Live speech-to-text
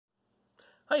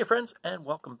Hiya friends, and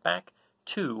welcome back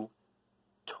to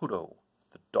Toto,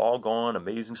 the doggone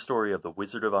amazing story of the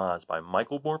Wizard of Oz by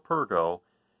Michael Morpurgo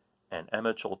and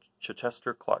Emma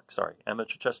Chichester Clark. Emma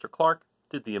Chichester Clark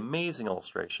did the amazing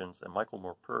illustrations, and Michael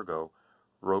Morpurgo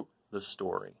wrote the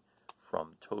story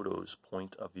from Toto's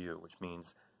point of view, which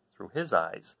means through his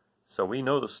eyes. So we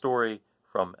know the story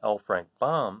from L. Frank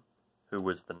Baum, who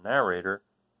was the narrator,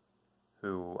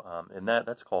 who, in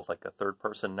that's called like a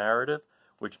third-person narrative,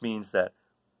 which means that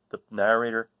the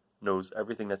narrator knows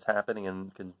everything that's happening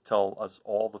and can tell us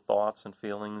all the thoughts and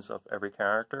feelings of every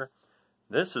character.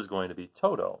 This is going to be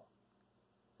Toto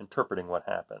interpreting what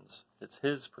happens. It's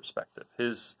his perspective,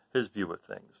 his view of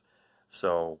things.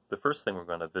 So the first thing we're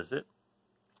going to visit,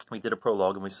 we did a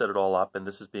prologue and we set it all up, and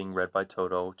this is being read by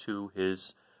Toto to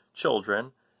his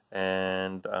children.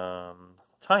 And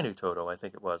Tiny Toto, I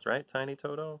think it was, right? Tiny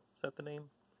Toto? Is that the name?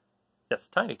 Yes,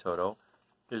 Tiny Toto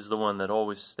is the one that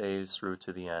always stays through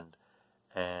to the end.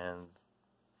 And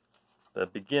the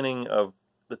beginning of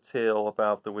the tale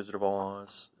about the Wizard of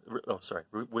Oz,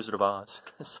 Wizard of Oz,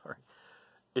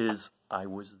 is I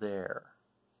was there.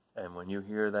 And when you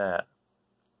hear that,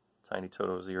 Tiny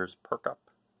Toto's ears perk up.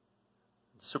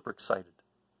 I'm super excited.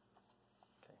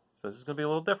 Okay, so this is going to be a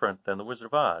little different than the Wizard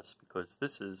of Oz, because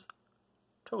this is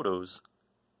Toto's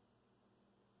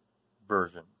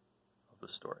version of the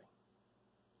story.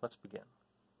 Let's begin.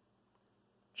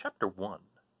 Chapter 1.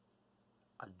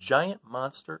 A Giant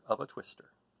Monster of a Twister.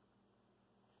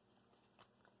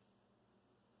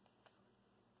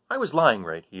 I was lying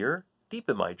right here, deep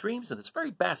in my dreams in this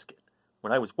very basket,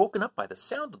 when I was woken up by the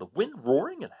sound of the wind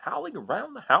roaring and howling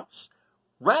around the house,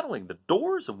 rattling the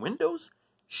doors and windows,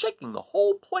 shaking the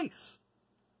whole place.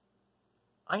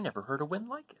 I never heard a wind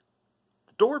like it.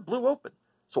 The door blew open,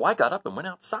 so I got up and went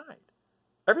outside.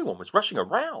 Everyone was rushing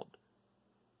around.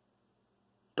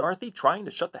 Dorothy trying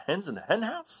to shut the hens in the hen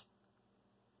house?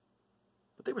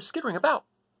 But they were skittering about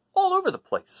all over the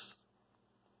place.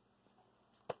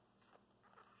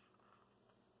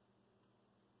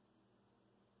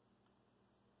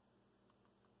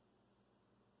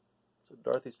 So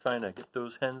Dorothy's trying to get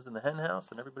those hens in the hen house,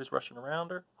 and everybody's rushing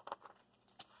around her.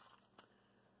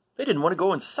 They didn't want to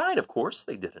go inside, of course.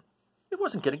 They didn't. It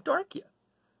wasn't getting dark yet.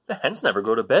 The hens never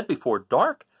go to bed before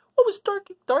dark. What was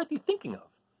Dorothy thinking of?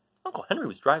 Uncle Henry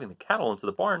was driving the cattle into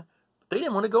the barn, but they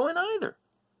didn't want to go in either.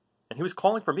 And he was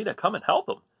calling for me to come and help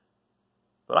him.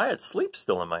 But I had sleep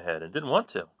still in my head and didn't want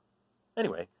to.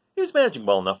 Anyway, he was managing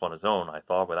well enough on his own, I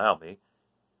thought, without me.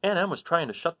 Aunt Em was trying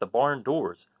to shut the barn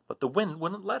doors, but the wind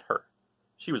wouldn't let her.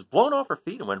 She was blown off her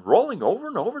feet and went rolling over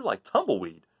and over like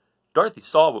tumbleweed. Dorothy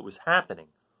saw what was happening,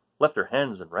 left her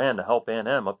hens and ran to help Aunt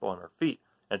Em up on her feet,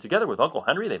 and together with Uncle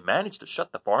Henry they managed to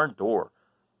shut the barn door.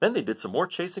 Then they did some more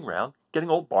chasing round, getting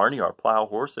old Barney, our plow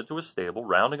horse, into his stable,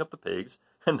 rounding up the pigs,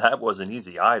 and that wasn't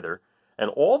easy either.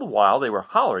 And all the while they were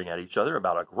hollering at each other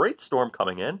about a great storm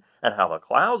coming in, and how the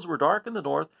clouds were dark in the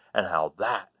north, and how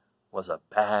that was a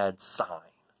bad sign.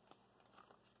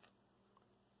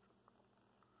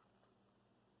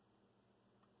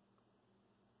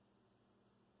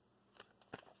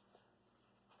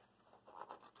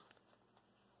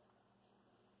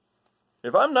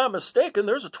 "If I'm not mistaken,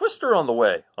 there's a twister on the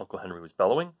way," Uncle Henry was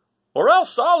bellowing, "or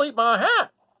else I'll eat my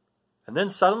hat." And then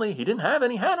suddenly he didn't have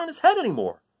any hat on his head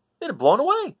anymore. It had blown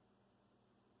away.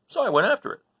 So I went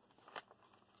after it.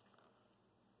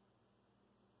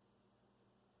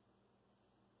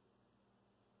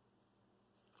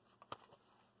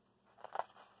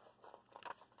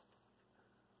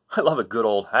 I love a good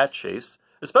old hat chase,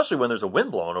 especially when there's a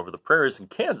wind blowing over the prairies in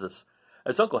Kansas.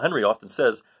 As Uncle Henry often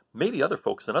says, maybe other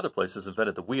folks in other places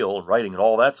invented the wheel and writing and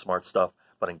all that smart stuff,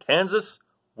 but in Kansas,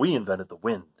 we invented the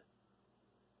wind.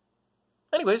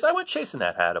 Anyways, I went chasing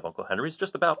that hat of Uncle Henry's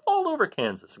just about all over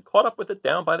Kansas and caught up with it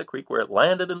down by the creek where it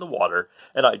landed in the water,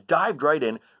 and I dived right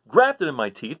in, grabbed it in my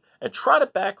teeth, and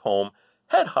trotted back home,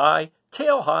 head high,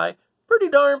 tail high, pretty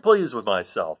darn pleased with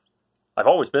myself. I've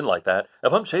always been like that.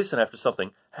 If I'm chasing after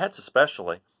something, hats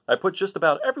especially, I put just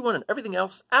about everyone and everything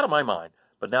else out of my mind.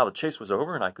 But now the chase was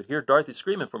over, and I could hear Dorothy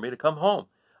screaming for me to come home.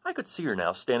 I could see her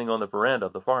now standing on the veranda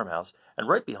of the farmhouse, and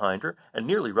right behind her, and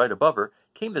nearly right above her,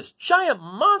 came this giant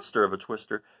monster of a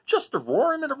twister, just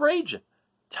a-roaring and a-raging,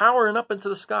 towering up into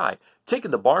the sky,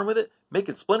 taking the barn with it,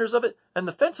 making splinters of it, and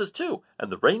the fences too,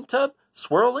 and the rain tub,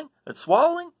 swirling and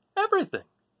swallowing everything.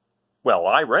 Well,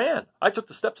 I ran. I took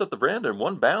the steps up the veranda in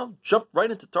one bound, jumped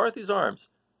right into Dorothy's arms.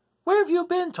 "Where have you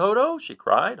been, Toto?" she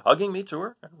cried, hugging me to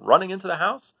her and running into the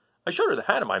house. I showed her the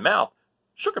hat in my mouth,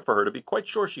 shook it for her to be quite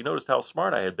sure she noticed how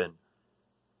smart I had been.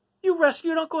 "You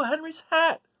rescued Uncle Henry's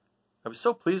hat." I was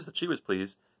so pleased that she was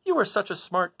pleased. "You are such a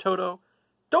smart Toto."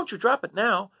 Don't you drop it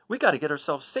now. We got to get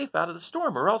ourselves safe out of the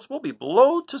storm, or else we'll be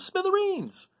blown to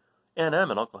smithereens. Aunt Em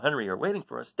and Uncle Henry are waiting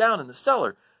for us down in the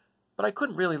cellar. But I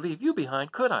couldn't really leave you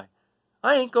behind, could I?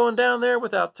 I ain't going down there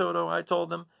without Toto, I told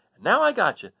them. And now I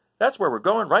got you. That's where we're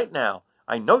going right now.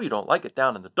 I know you don't like it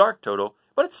down in the dark, Toto,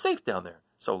 but it's safe down there.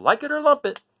 So like it or lump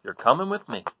it, you're coming with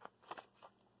me.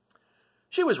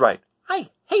 She was right. I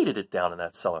hated it down in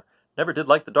that cellar. Never did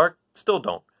like the dark, still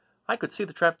don't. I could see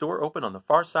the trap door open on the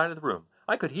far side of the room.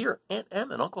 I could hear Aunt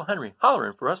Em and Uncle Henry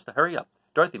hollering for us to hurry up.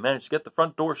 Dorothy managed to get the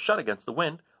front door shut against the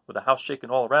wind, with the house shaking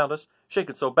all around us,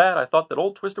 shaking so bad I thought that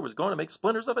old Twister was going to make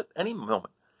splinters of it any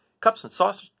moment. Cups and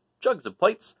saucers, jugs and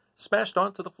plates smashed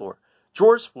onto the floor.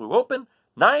 Drawers flew open,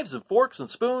 knives and forks and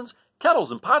spoons,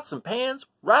 kettles and pots and pans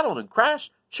rattled and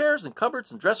crashed, chairs and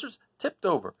cupboards and dressers tipped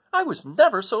over. I was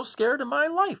never so scared in my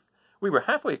life. We were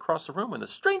halfway across the room when the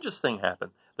strangest thing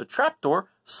happened. The trapdoor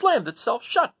slammed itself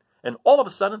shut, and all of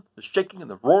a sudden, the shaking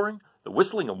and the roaring, the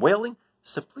whistling and wailing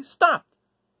simply stopped.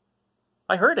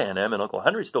 I heard Aunt Em and Uncle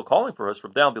Henry still calling for us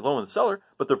from down below in the cellar,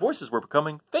 but their voices were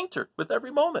becoming fainter with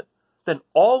every moment. Then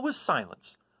all was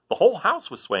silence. The whole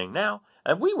house was swaying now,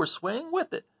 and we were swaying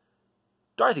with it.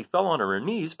 Dorothy fell on her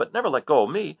knees, but never let go of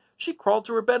me. She crawled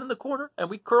to her bed in the corner, and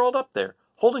we curled up there,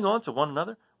 holding on to one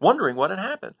another, wondering what had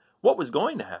happened, what was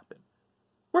going to happen.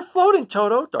 "We're floating,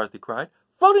 Toto," Dorothy cried.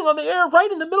 "Floating on the air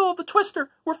right in the middle of the twister.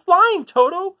 We're flying,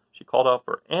 Toto." She called out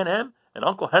for Aunt Em and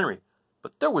Uncle Henry,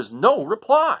 but there was no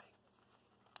reply.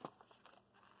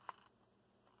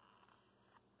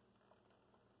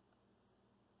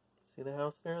 See the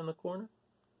house there in the corner?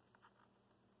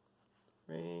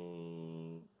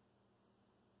 Right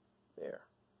there.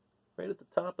 Right at the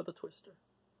top of the twister.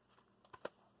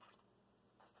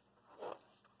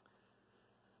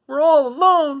 "We're all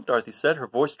alone," Dorothy said, her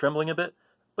voice trembling a bit.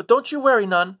 "But don't you worry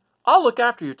none. I'll look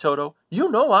after you, Toto. You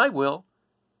know I will."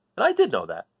 And I did know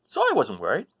that, so I wasn't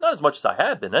worried. Not as much as I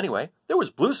had been, anyway. There was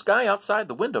blue sky outside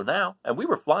the window now, and we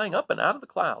were flying up and out of the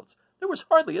clouds. There was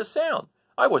hardly a sound.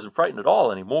 I wasn't frightened at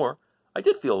all anymore. I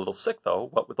did feel a little sick, though,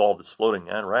 what with all this floating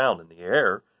around in the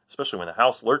air, especially when the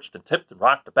house lurched and tipped and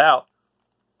rocked about.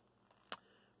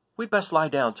 "We'd best lie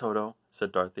down, Toto,"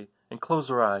 said Dorothy, "and close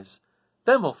our eyes.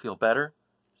 Then we'll feel better."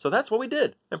 So that's what we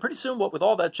did, and pretty soon, what with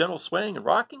all that gentle swaying and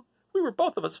rocking, we were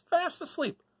both of us fast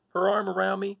asleep, her arm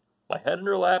around me, my head in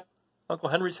her lap, Uncle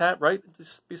Henry's hat right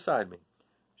beside me.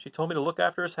 She told me to look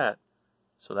after his hat,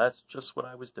 so that's just what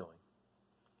I was doing.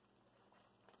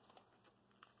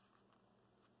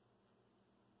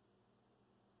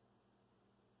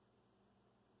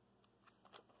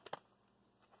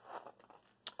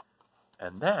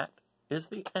 And that is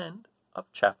the end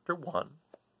of Chapter 1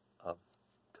 of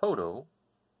Toto,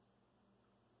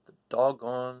 the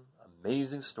doggone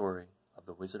amazing story of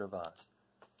the Wizard of Oz.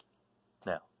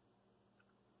 Now,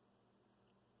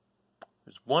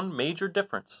 there's one major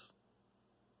difference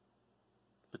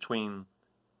between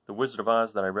the Wizard of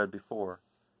Oz that I read before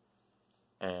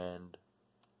and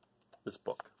this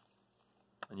book.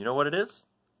 And you know what it is?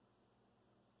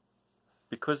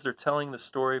 Because they're telling the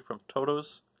story from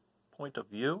Toto's point of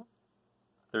view,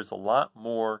 there's a lot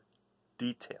more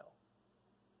detail.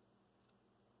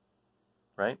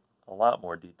 Right? A lot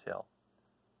more detail.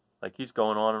 Like he's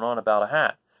going on and on about a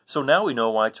hat. So now we know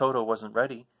why Toto wasn't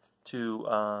ready to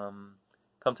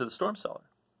come to the storm cellar.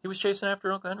 He was chasing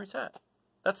after Uncle Henry's hat.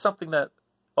 That's something that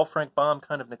L. Frank Baum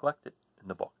kind of neglected in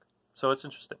the book. So it's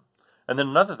interesting. And then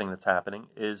another thing that's happening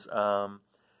is the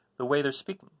way they're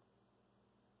speaking.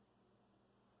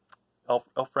 L.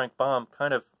 Frank Baum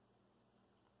kind of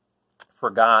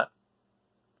forgot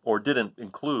or didn't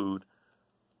include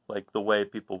like the way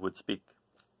people would speak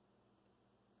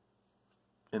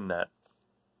in that.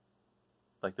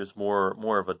 Like there's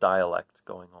more of a dialect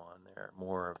going on there,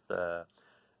 more of the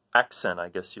accent, I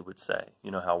guess you would say.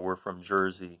 You know how we're from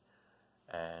Jersey,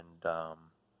 and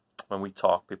when we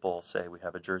talk, people say we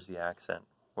have a Jersey accent,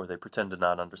 or they pretend to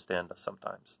not understand us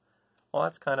sometimes. Well,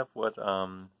 that's kind of what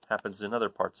happens in other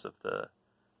parts of the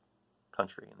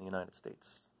country, in the United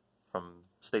States. From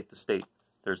state to state,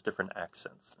 there's different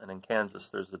accents. And in Kansas,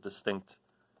 there's a distinct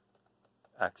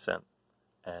accent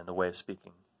and the way of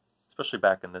speaking, especially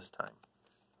back in this time.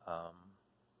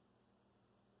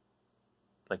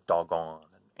 Like doggone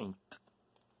and ain't,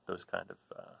 those kind of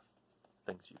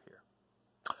things you hear.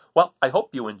 Well, I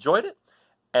hope you enjoyed it.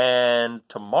 And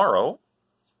tomorrow,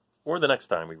 or the next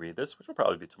time we read this, which will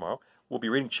probably be tomorrow, we'll be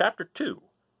reading Chapter 2,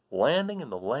 Landing in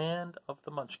the Land of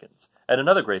the Munchkins. And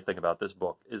another great thing about this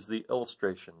book is the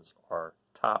illustrations are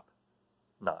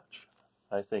top-notch.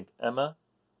 I think Emma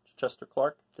Chichester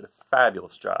Clark did a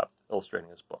fabulous job illustrating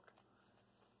this book.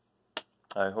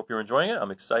 I hope you're enjoying it.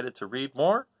 I'm excited to read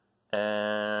more,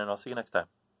 and I'll see you next time.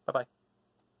 Bye-bye.